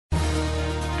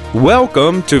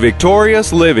Welcome to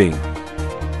Victorious Living.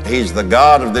 He's the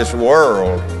God of this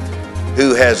world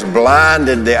who has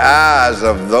blinded the eyes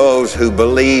of those who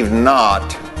believe not,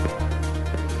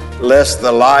 lest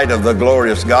the light of the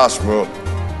glorious gospel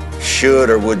should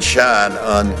or would shine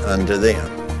unto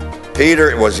them.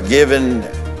 Peter was given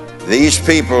these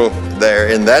people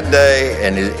there in that day,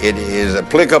 and it is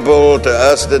applicable to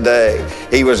us today.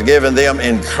 He was giving them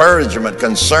encouragement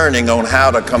concerning on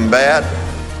how to combat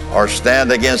or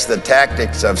stand against the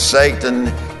tactics of Satan,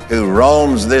 who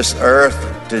roams this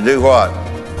earth to do what?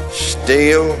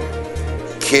 Steal,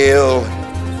 kill,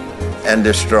 and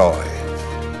destroy.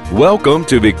 Welcome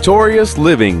to Victorious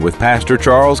Living with Pastor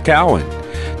Charles Cowan.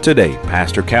 Today,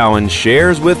 Pastor Cowan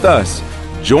shares with us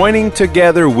joining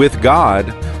together with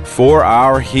God for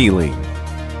our healing.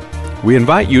 We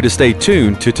invite you to stay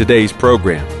tuned to today's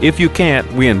program. If you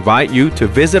can't, we invite you to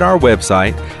visit our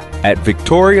website at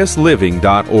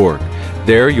victoriousliving.org.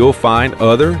 There you'll find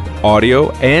other audio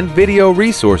and video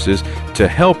resources to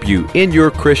help you in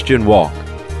your Christian walk.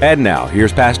 And now,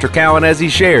 here's Pastor Cowan as he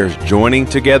shares joining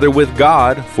together with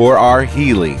God for our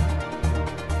healing.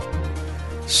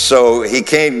 So he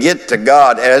can't get to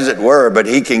God, as it were, but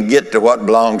he can get to what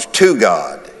belongs to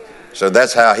God. So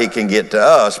that's how he can get to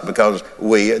us, because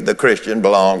we, the Christian,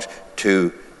 belongs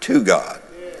to God.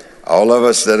 All of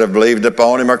us that have believed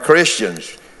upon him are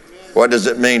Christians. What does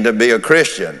it mean to be a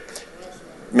Christian?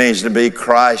 It means to be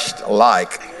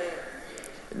Christ-like.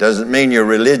 It doesn't mean you're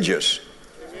religious.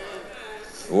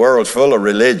 The world's full of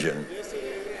religion.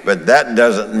 But that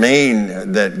doesn't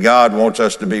mean that God wants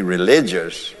us to be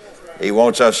religious. He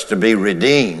wants us to be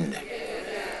redeemed.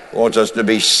 He wants us to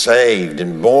be saved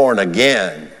and born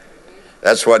again.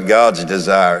 That's what God's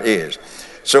desire is.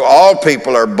 So all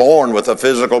people are born with a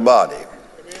physical body.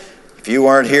 If you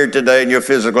weren't here today in your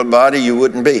physical body, you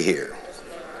wouldn't be here.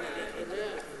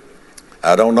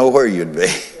 I don't know where you'd be.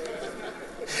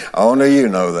 Only you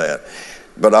know that.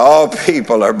 But all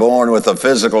people are born with a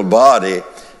physical body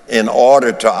in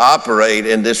order to operate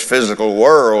in this physical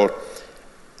world.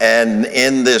 And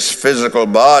in this physical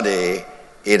body,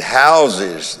 it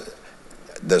houses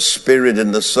the spirit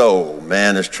and the soul.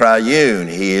 Man is triune.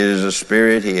 He is a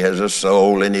spirit, he has a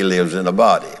soul, and he lives in a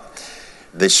body.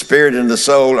 The spirit and the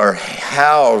soul are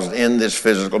housed in this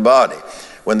physical body.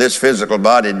 When this physical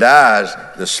body dies,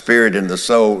 the spirit and the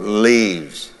soul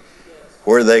leaves.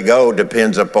 Where they go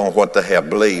depends upon what they have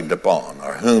believed upon,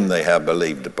 or whom they have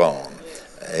believed upon.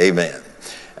 Amen.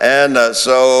 And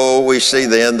so we see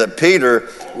then that Peter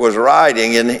was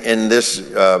writing in this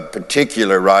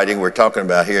particular writing we're talking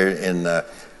about here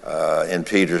in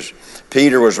Peter's.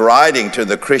 Peter was writing to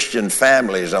the Christian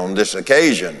families on this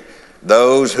occasion,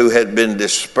 those who had been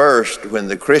dispersed when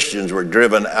the Christians were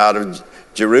driven out of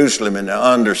Jerusalem and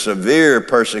under severe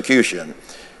persecution.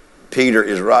 Peter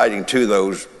is writing to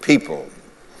those people.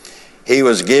 He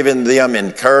was giving them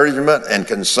encouragement and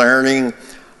concerning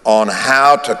on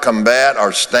how to combat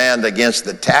or stand against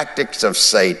the tactics of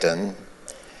Satan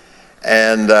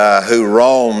and who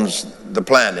roams the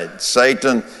planet.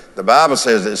 Satan, the Bible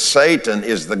says that Satan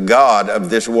is the god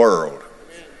of this world.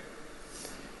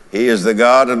 He is the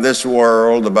god of this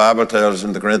world. The Bible tells us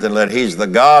in the Corinthian letter, he's the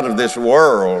god of this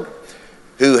world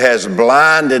who has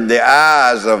blinded the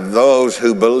eyes of those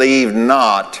who believe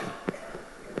not,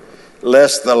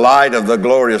 lest the light of the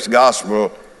glorious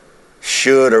gospel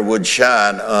should or would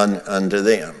shine unto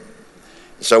them.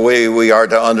 So we are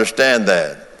to understand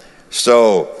that.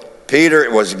 So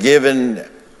Peter was given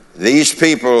these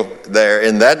people there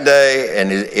in that day, and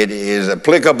it is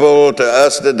applicable to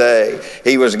us today.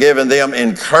 He was giving them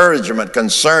encouragement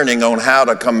concerning on how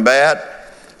to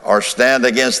combat or stand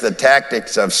against the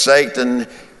tactics of Satan,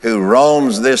 who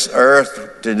roams this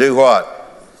earth to do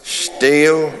what?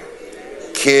 Steal,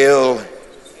 kill,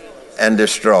 and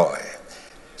destroy.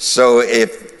 So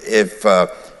if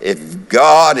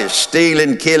God is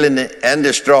stealing, killing, and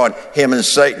destroying, him and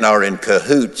Satan are in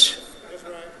cahoots.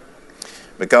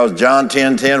 Because John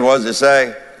 10:10, what does it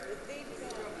say?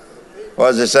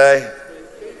 What does it say?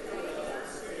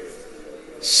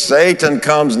 Satan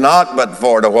comes not but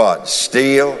for to what?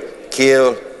 Steal,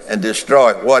 kill, and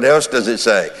destroy. What else does it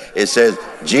say? It says,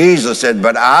 Jesus said,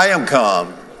 but I am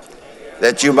come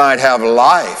that you might have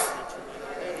life,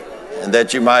 and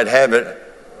that you might have it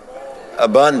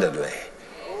abundantly.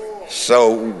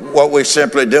 So what we're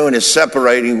simply doing is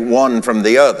separating one from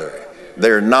the other.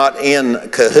 They're not in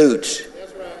cahoots.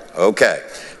 Okay.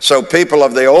 So people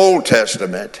of the Old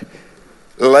Testament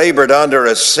labored under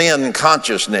a sin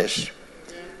consciousness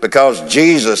because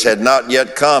Jesus had not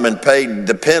yet come and paid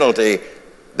the penalty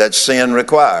that sin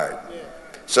required.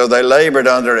 So they labored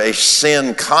under a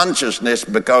sin consciousness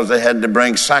because they had to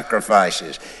bring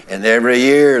sacrifices. And every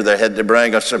year they had to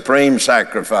bring a supreme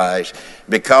sacrifice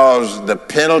because the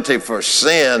penalty for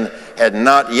sin had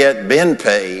not yet been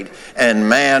paid, and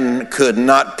man could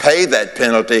not pay that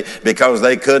penalty because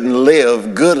they couldn't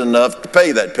live good enough to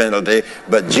pay that penalty,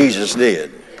 but Jesus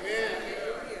did.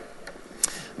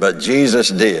 But Jesus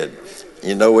did.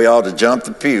 You know, we ought to jump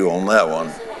the pew on that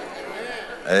one.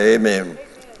 Amen.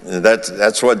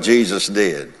 That's what Jesus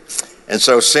did. And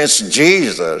so since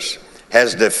Jesus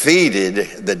has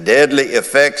defeated the deadly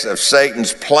effects of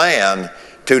Satan's plan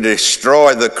to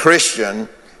destroy the Christian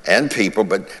and people,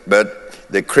 but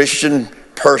the Christian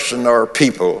person or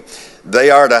people, they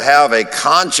are to have a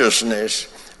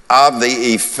consciousness of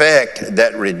the effect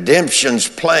that redemption's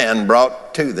plan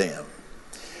brought to them.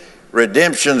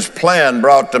 Redemption's plan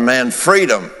brought to man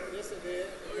freedom.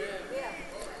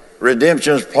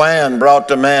 Redemption's plan brought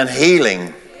to man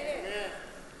healing.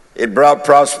 It brought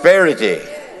prosperity.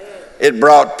 It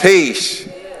brought peace.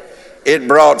 It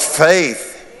brought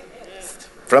faith.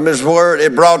 From his word,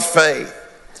 it brought faith.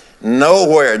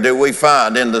 Nowhere do we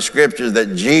find in the scriptures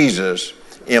that Jesus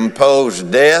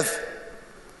imposed death,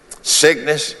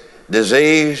 sickness,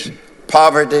 disease,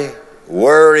 poverty,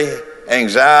 worry,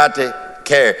 anxiety,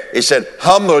 care. He said,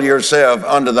 humble yourself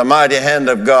under the mighty hand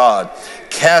of God,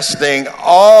 casting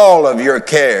all of your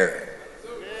care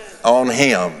on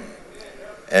him.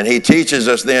 And he teaches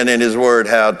us then in his word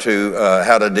how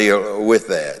to deal with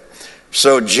that.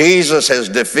 So Jesus has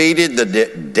defeated the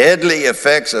deadly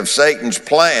effects of Satan's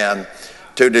plan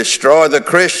to destroy the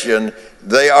Christian.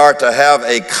 They are to have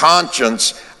a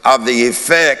conscience of the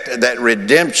effect that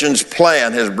redemption's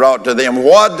plan has brought to them.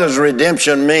 What does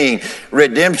redemption mean?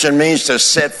 Redemption means to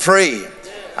set free.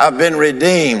 I've been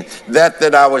redeemed.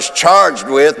 That I was charged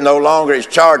with no longer is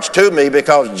charged to me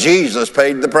because Jesus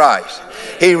paid the price.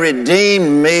 He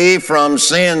redeemed me from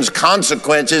sin's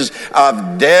consequences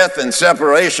of death and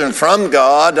separation from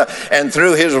God. And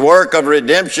through his work of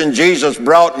redemption, Jesus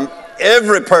brought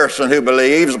every person who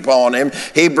believes upon him.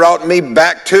 He brought me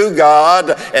back to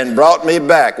God and brought me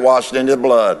back washed in the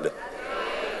blood.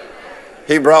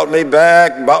 He brought me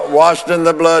back washed in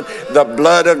the blood. The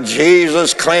blood of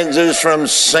Jesus cleanses from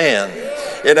sin.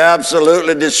 It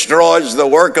absolutely destroys the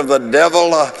work of the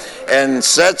devil and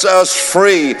sets us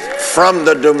free from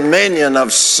the dominion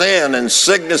of sin and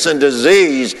sickness and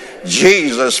disease.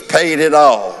 Jesus paid it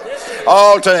all.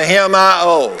 All to him I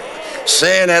owe.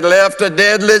 Sin had left a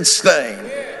deadly stain,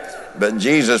 but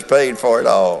Jesus paid for it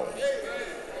all.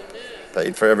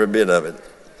 Paid for every bit of it.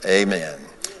 Amen.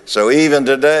 So even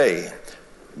today,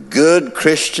 good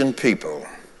Christian people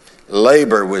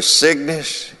labor with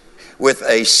sickness, with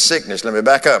a sickness. Let me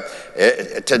back up.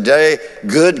 Today,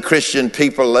 good Christian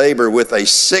people labor with a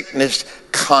sickness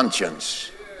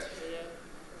conscience.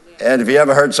 And have you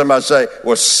ever heard somebody say,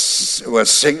 well,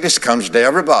 sickness comes to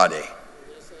everybody?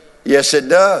 Yes, it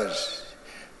does.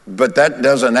 But that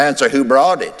doesn't answer who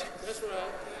brought it.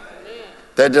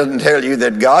 That doesn't tell you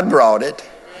that God brought it.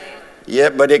 Yeah,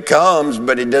 but it comes,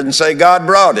 but it doesn't say God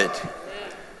brought it.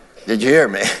 Did you hear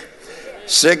me?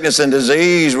 Sickness and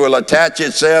disease will attach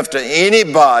itself to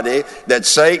anybody that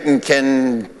Satan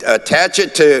can attach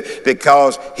it to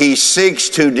because he seeks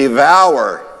to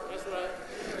devour.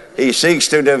 He seeks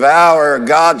to devour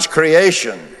God's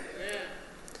creation.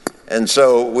 And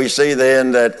so we see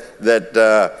then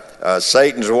that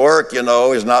Satan's work,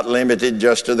 is not limited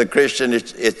just to the Christian.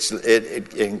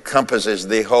 It encompasses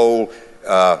the whole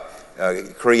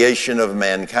creation of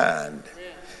mankind.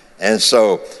 And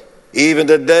so even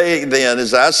today, then,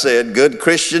 as I said, good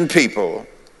Christian people,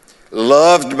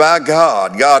 loved by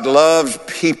God. God loves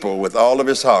people with all of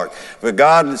his heart. But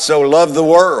God so loved the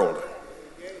world.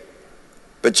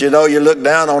 But you look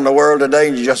down on the world today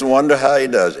and you just wonder how he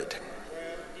does it.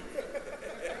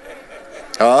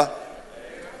 Huh?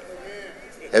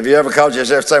 Have you ever caught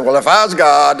yourself saying, well, if I was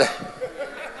God,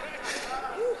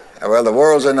 well, the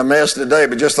world's in a mess today,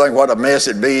 but just think what a mess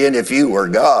it'd be in if you were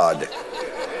God.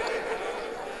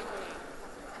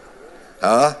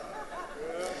 Huh?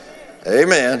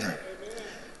 Amen.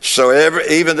 So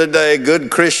even today, good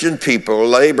Christian people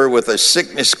labor with a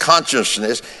sickness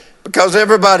consciousness because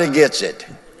everybody gets it.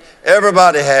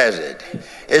 Everybody has it.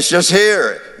 It's just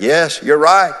here. Yes, you're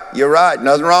right. You're right.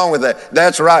 Nothing wrong with that.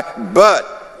 That's right.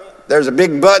 But there's a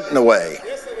big but in the way.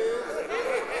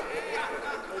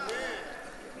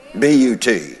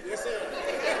 B-U-T.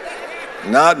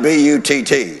 Not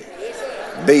B-U-T-T.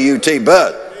 B-U-T,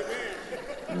 but.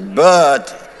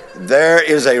 But there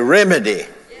is a remedy.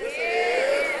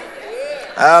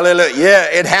 Hallelujah. Yeah,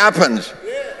 it happens.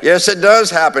 Yes, it does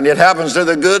happen. It happens to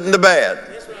the good and the bad.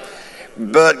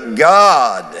 But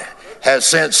God has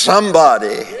sent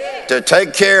somebody to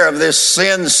take care of this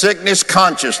sin, sickness,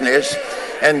 consciousness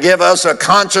and give us a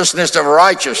consciousness of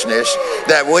righteousness,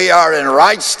 that we are in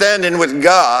right standing with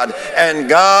God, and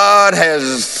God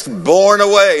has borne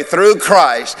away through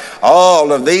Christ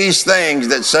all of these things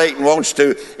that Satan wants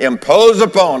to impose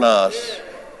upon us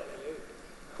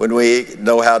when we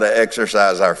know how to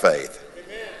exercise our faith.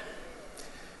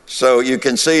 So you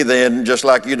can see then, just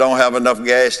like you don't have enough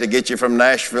gas to get you from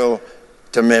Nashville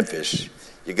to Memphis,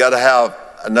 you got to have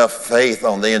enough faith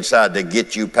on the inside to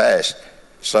get you past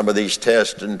some of these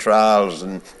tests and trials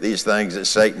and these things that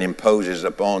Satan imposes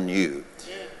upon you.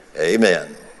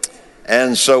 Amen.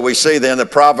 And so we see then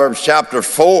that Proverbs chapter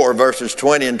 4, verses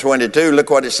 20 and 22, look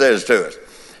what it says to us.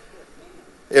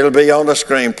 It'll be on the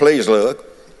screen. Please look.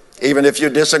 Even if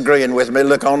you're disagreeing with me,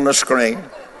 look on the screen.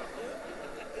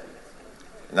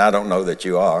 And I don't know that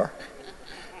you are,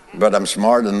 but I'm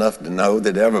smart enough to know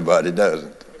that everybody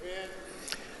doesn't.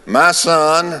 My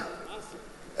son,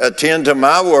 attend to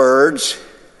my words.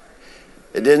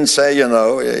 It didn't say,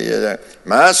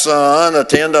 my son,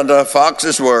 attend unto a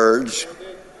fox's words.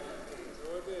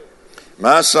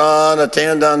 My son,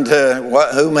 attend unto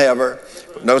whomever.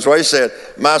 Notice what he said.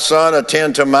 My son,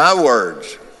 attend to my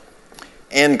words.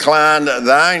 Incline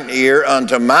thine ear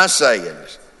unto my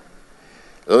sayings.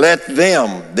 Let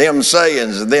them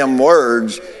sayings, them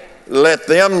words, let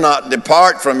them not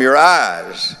depart from your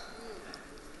eyes.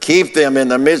 Keep them in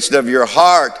the midst of your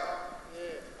heart.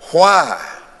 Why?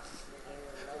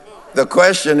 The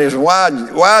question is,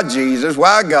 why Jesus,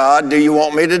 why God, do you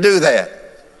want me to do that?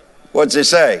 What's it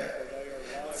say?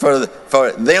 For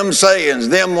them sayings,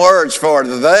 them words, for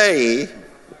they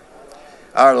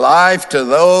are life to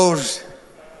those.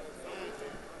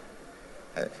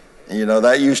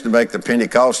 That used to make the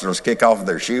Pentecostals kick off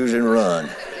their shoes and run.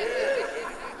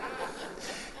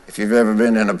 If you've ever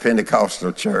been in a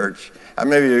Pentecostal church,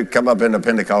 maybe you come up in a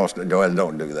Pentecostal,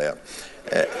 don't do that.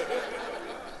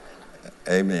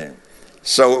 Amen.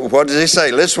 So what does he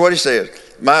say? Listen to what he says.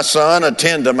 My son,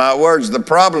 attend to my words. The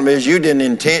problem is you did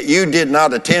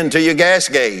not attend to your gas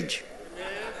gauge.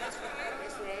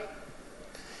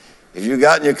 If you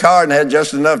got in your car and had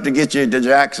just enough to get you to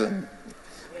Jackson,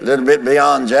 a little bit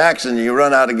beyond Jackson, you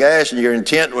run out of gas and your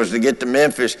intent was to get to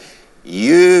Memphis,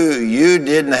 you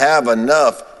didn't have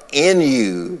enough in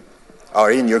you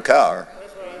or in your car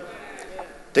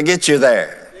to get you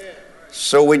there.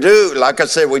 So we do, like I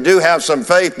said, we do have some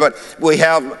faith, but we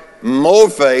have more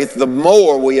faith the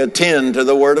more we attend to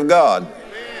the Word of God.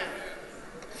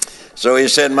 So he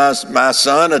said, my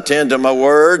son, attend to my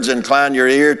words, incline your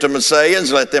ear to my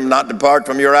sayings, let them not depart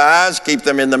from your eyes, keep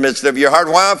them in the midst of your heart.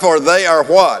 Why? For they are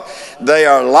what? They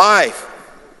are life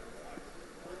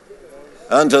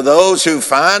unto those who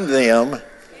find them.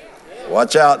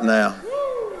 Watch out now.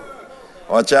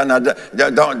 Watch out now.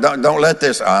 Don't let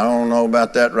this, I don't know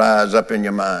about that, rise up in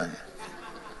your mind.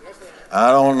 I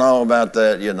don't know about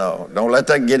that, Don't let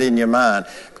that get in your mind.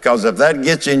 Because if that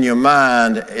gets in your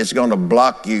mind, it's going to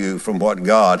block you from what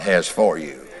God has for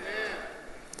you.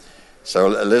 So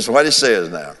listen what he says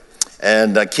now.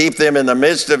 And keep them in the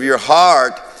midst of your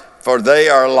heart, for they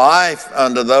are life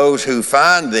unto those who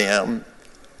find them,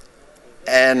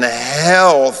 and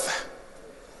health.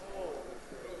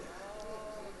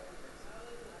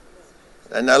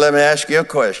 And now let me ask you a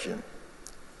question.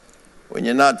 When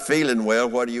you're not feeling well,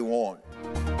 what do you want?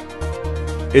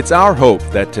 It's our hope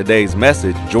that today's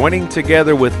message, Joining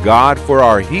Together with God for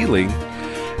Our Healing,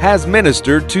 has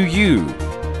ministered to you.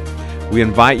 We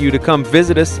invite you to come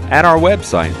visit us at our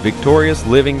website,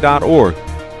 victoriousliving.org.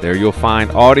 There you'll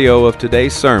find audio of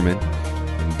today's sermon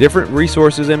and different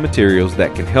resources and materials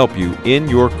that can help you in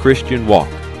your Christian walk.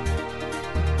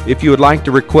 If you would like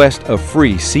to request a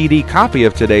free CD copy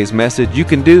of today's message, you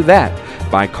can do that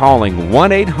by calling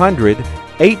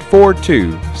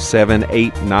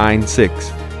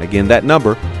 1-800-842-7896. Again, that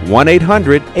number,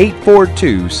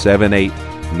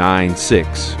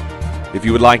 1-800-842-7896. If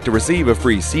you would like to receive a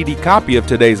free CD copy of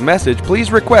today's message,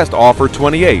 please request offer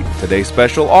 28. Today's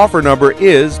special offer number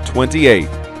is 28.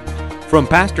 From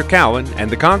Pastor Cowan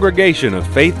and the congregation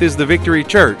of Faith is the Victory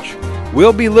Church,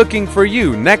 we'll be looking for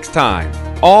you next time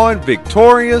on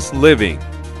Victorious Living.